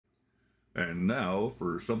And now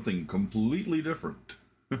for something completely different.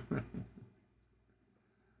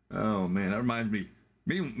 Oh man, that reminds me.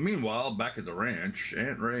 Meanwhile, back at the ranch,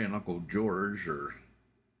 Aunt Ray and Uncle George are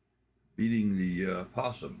beating the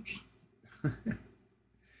possums.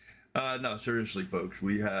 No, seriously, folks,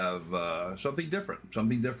 we have something different.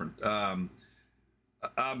 Something different.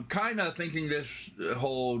 I'm kind of thinking this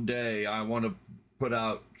whole day I want to put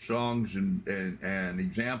out songs and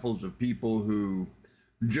examples of people who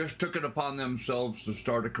just took it upon themselves to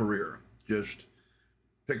start a career. Just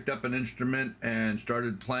picked up an instrument and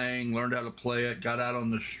started playing, learned how to play it, got out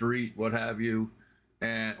on the street, what have you,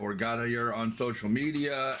 and or got here on social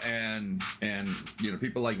media and you know,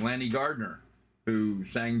 people like Lanny Gardner who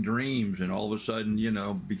sang Dreams and all of a sudden, you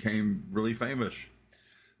know, became really famous.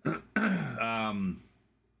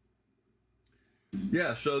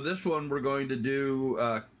 Yeah, so this one we're going to do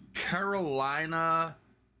Karolina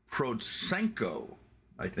Protsenko,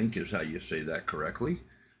 I think is how you say that correctly.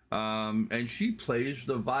 And she plays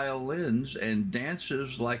the violins and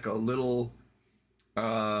dances like a little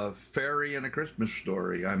fairy in A Christmas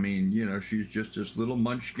Story. I mean, you know, she's just this little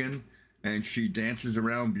munchkin, and she dances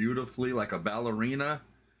around beautifully like a ballerina,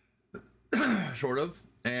 sort of,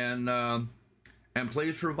 and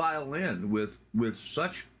plays her violin with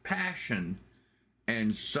such passion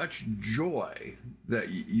and such joy that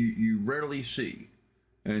you rarely see.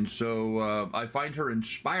 And so I find her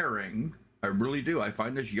inspiring. I really do. I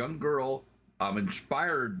find this young girl, I'm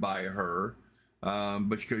inspired by her, but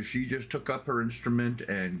because she just took up her instrument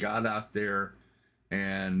and got out there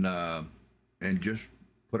and just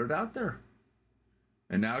put it out there.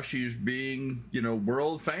 And now she's being, you know,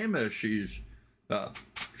 world famous. She's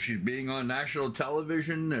being on national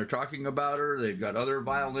television. They're talking about her. They've got other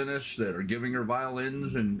violinists that are giving her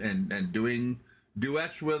violins and doing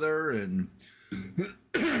duets with her, and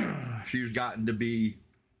she's gotten to be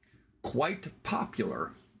quite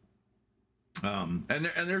popular. And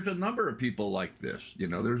there's a number of people like this. You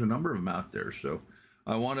know, there's a number of them out there. So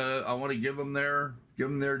I want to give them their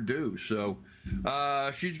due. So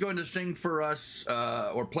she's going to sing for us,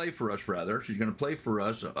 or play for us rather. She's going to play for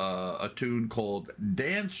us a tune called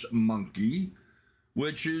Dance Monkey,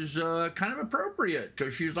 which is kind of appropriate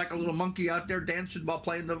because she's like a little monkey out there dancing while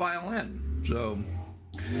playing the violin. So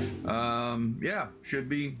yeah, should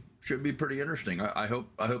be pretty interesting. I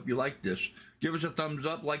hope you like this. Give us a thumbs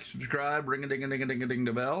up, like, subscribe, ring a ding a ding a ding a ding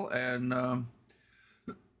the bell, and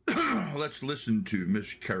let's listen to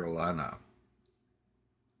Miss Karolina.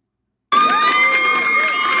 The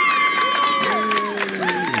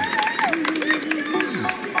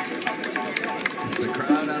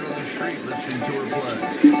crowd out on the street listening to her play.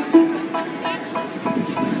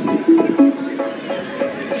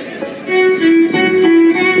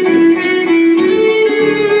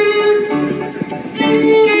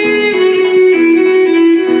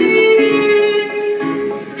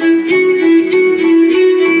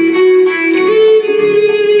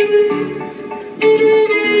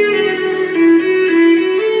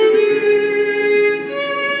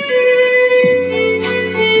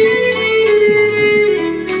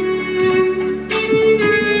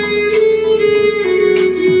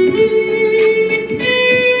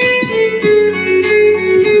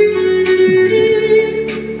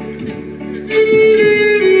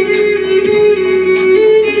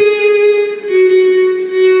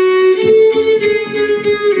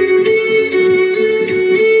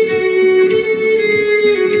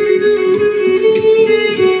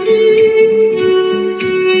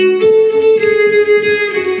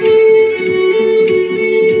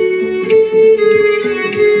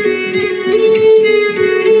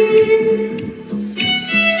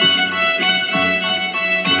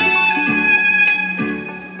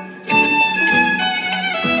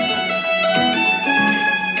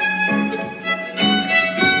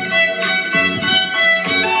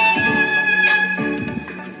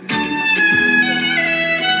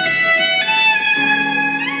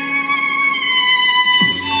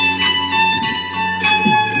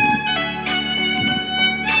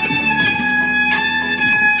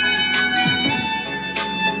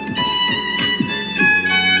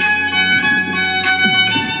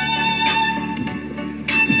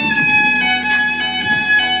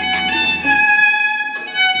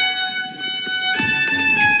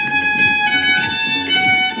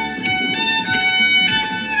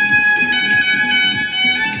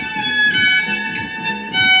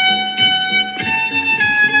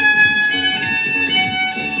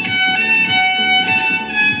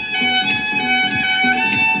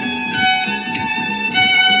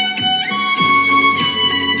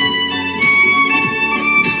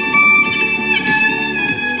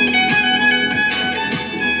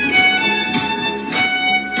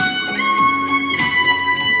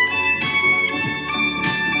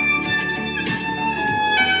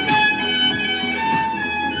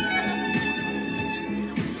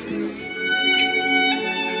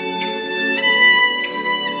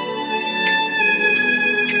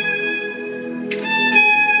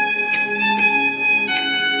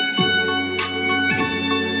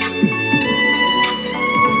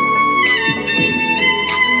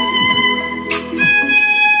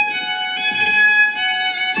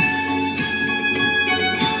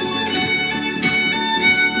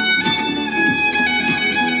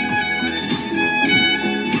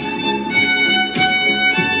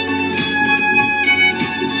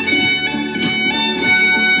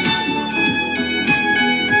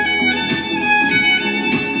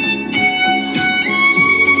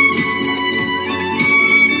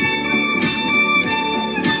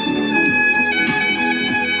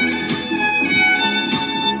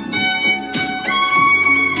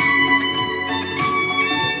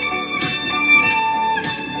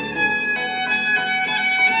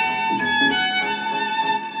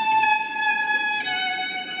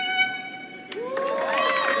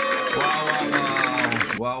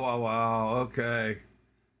 Wow, wow, wow. Okay.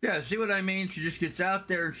 Yeah, see what I mean? She just gets out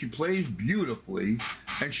there and she plays beautifully,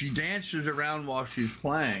 and she dances around while she's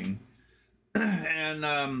playing,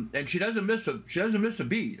 and she doesn't miss a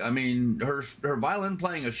beat. I mean, her violin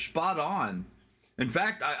playing is spot on. In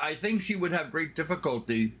fact, I think she would have great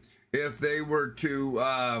difficulty if they were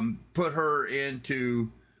to put her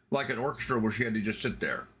into like an orchestra where she had to just sit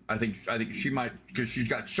there. I think she might, because she's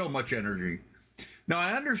got so much energy. Now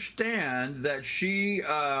I understand that she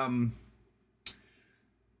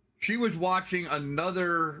was watching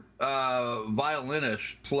another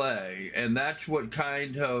violinist play, and that's what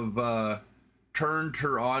kind of turned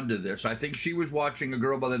her on to this. I think she was watching a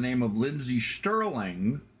girl by the name of Lindsay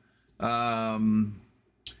Sterling, who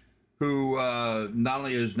not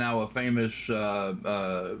only is now a famous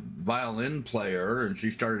violin player, and she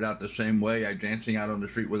started out the same way, dancing out on the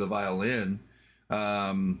street with a violin,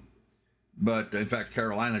 but in fact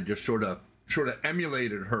Karolina just sort of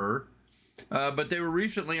emulated her. But they were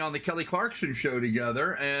recently on the Kelly Clarkson show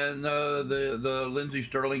together, and the Lindsay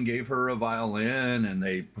Sterling gave her a violin, and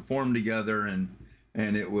they performed together, and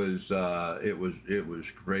it was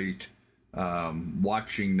great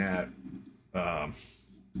watching that.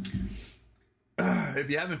 If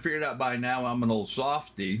you haven't figured out by now, I'm an old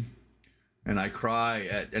softy, and I cry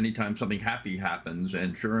at any time something happy happens,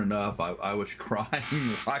 and sure enough, I was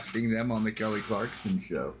crying watching them on the Kelly Clarkson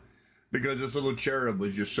show, because this little cherub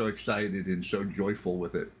was just so excited and so joyful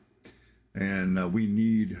with it. And we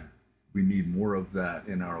need more of that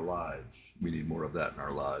in our lives. We need more of that in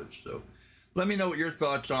our lives. So let me know what your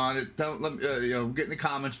thoughts on it. Get in the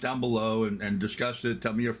comments down below and discuss it.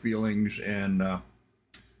 Tell me your feelings. And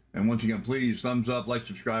once again, please, thumbs up, like,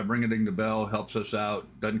 subscribe, ring a ding the bell. Helps us out.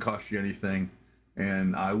 Doesn't cost you anything.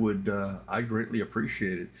 And I greatly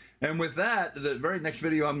appreciate it. And with that, the very next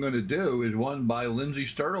video I'm going to do is one by Lindsay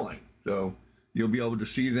Sterling. So you'll be able to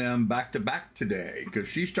see them back to back today, because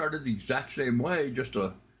she started the exact same way just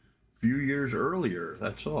a few years earlier.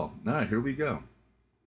 That's all. All right, here we go.